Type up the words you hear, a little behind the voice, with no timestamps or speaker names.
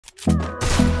Hold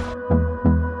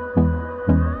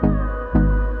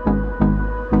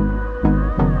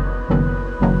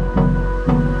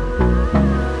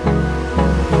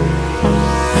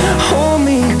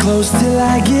me close till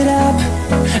I get up.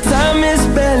 Time is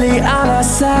barely on our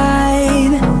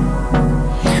side.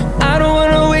 I don't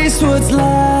wanna waste what's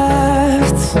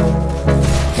left.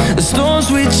 The storms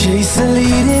we chase are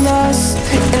leading us,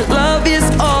 and love is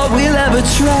all we'll ever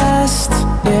trust.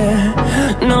 Yeah,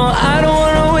 no, I don't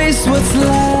wanna waste what's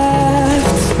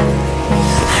left.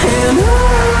 And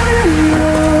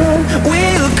on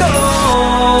we'll go,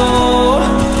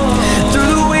 through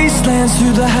the wastelands,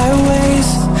 through the highways,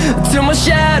 till my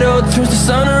shadow turns to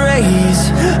sun rays.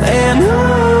 And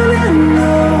on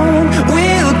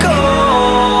we'll go,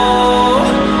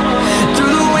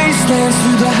 through the wastelands,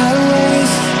 through the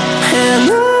highways, and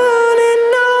on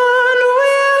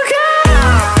we'll go.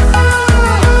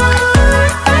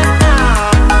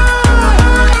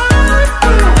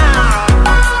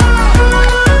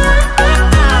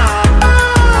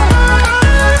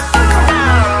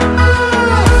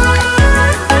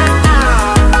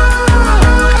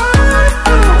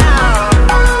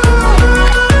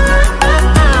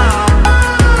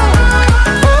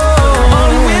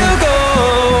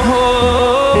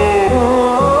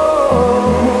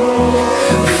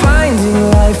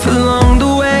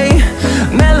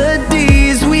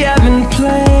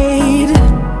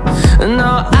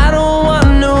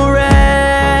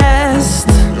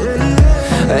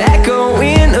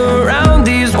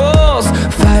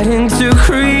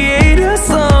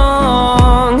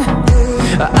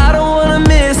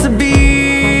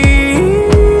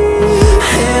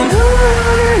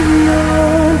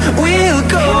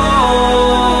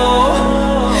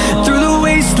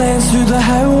 Through the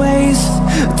highways,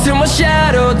 till my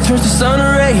shadow turns to sun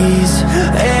rays.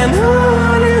 And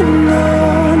on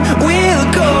we'll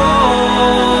go,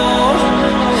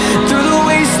 through the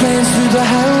wastelands, through the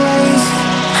highways,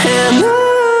 and on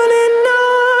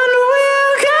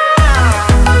we'll go.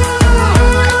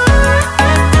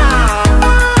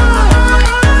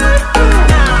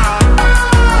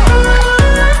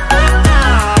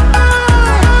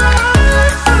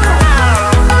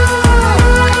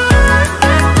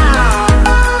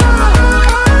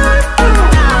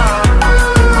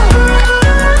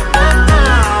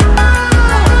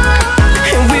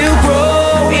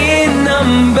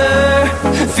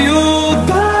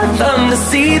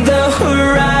 See the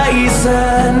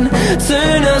horizon,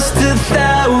 turn us to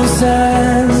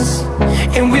thousands,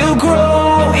 and we'll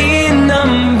grow in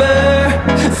number,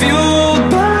 fueled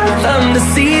by them. To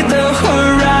see the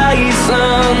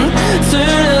horizon,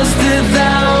 turn us to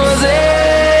thousands,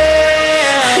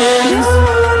 and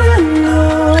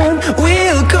on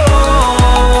we'll go,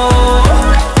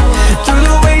 through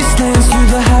the wastelands, through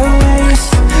the highways,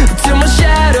 till my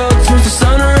shadow turns to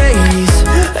sun rays.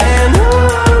 And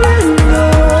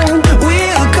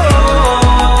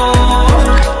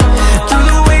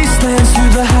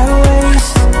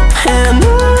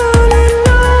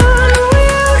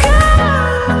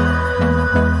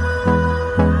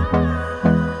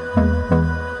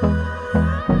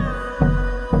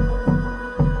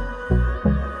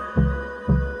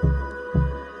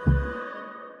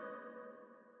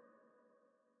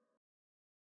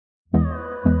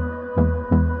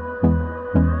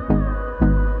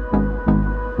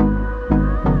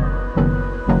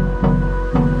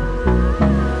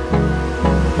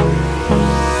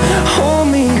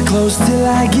close till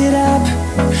I get up.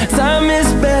 Time is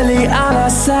barely on our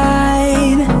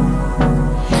side.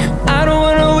 I don't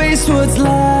wanna waste what's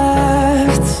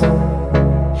left.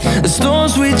 The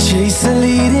storms we chase are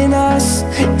leading us,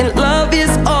 and love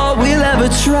is all we'll ever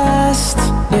trust.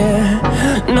 Yeah,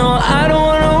 no, I don't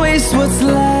wanna waste what's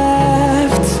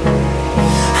left.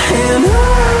 And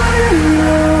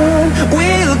on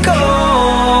we'll go,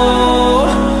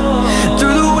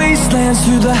 through the wastelands,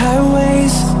 through the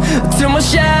highways, till my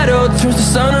shadow turns to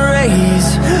sun rays.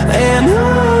 And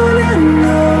on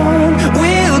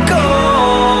we'll go,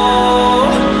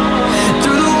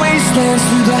 through the wastelands,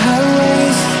 through the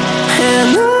highways, and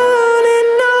on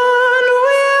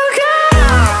we'll go.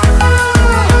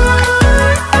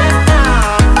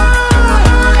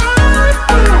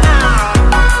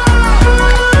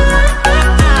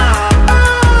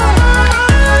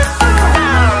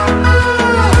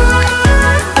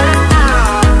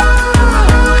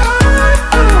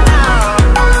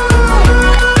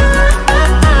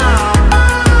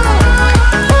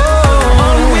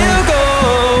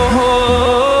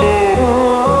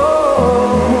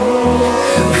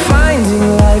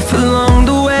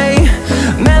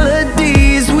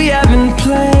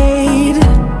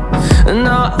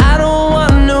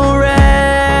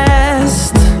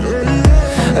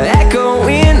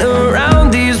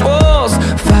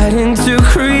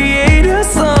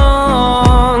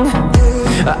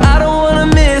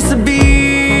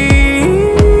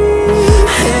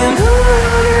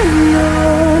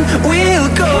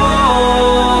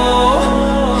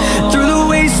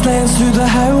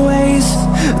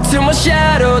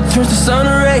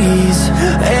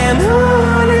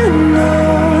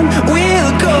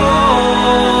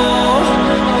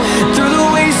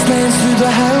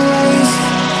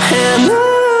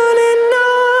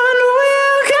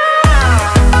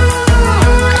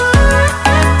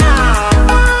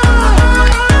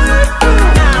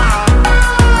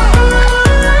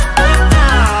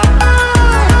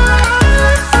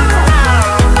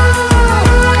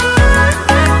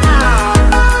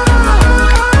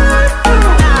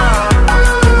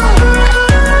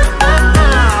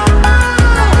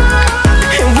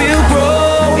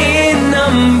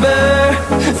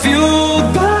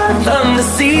 fueled by them to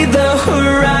see the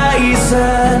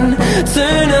horizon,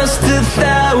 turn us to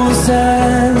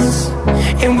thousands,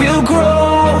 and we'll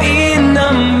grow in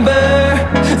number.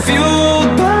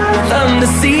 Fueled by them to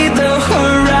see the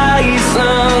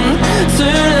horizon,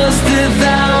 turn us to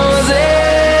thousands,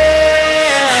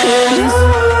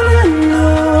 and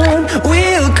on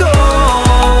we'll go,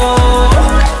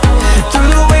 through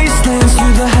the wastelands,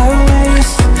 through the highways,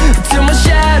 till my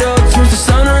shadow turns to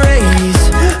sun rays.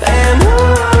 And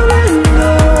on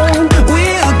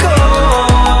we'll go,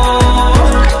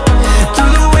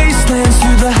 through the wastelands,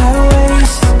 through the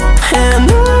highways, and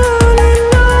on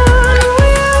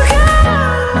we'll go.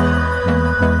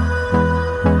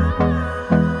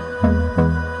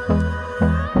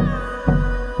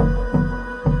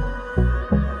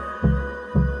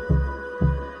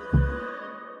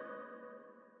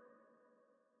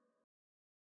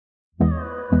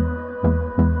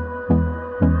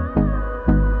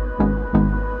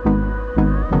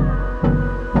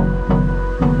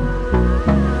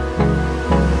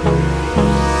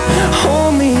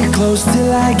 Hold me close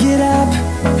till I get up.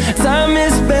 Time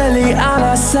is barely on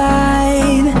our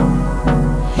side.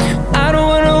 I don't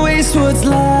wanna waste what's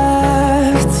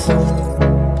left.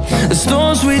 The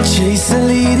storms we chase are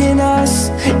leading us,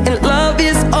 and love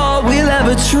is all we'll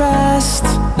ever trust.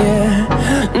 Yeah,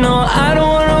 no, I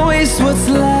don't wanna waste what's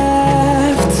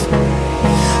left.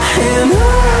 And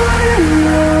on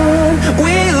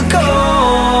we'll go,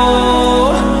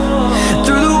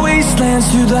 through the wastelands,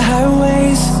 through the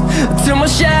highways, till my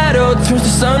shadow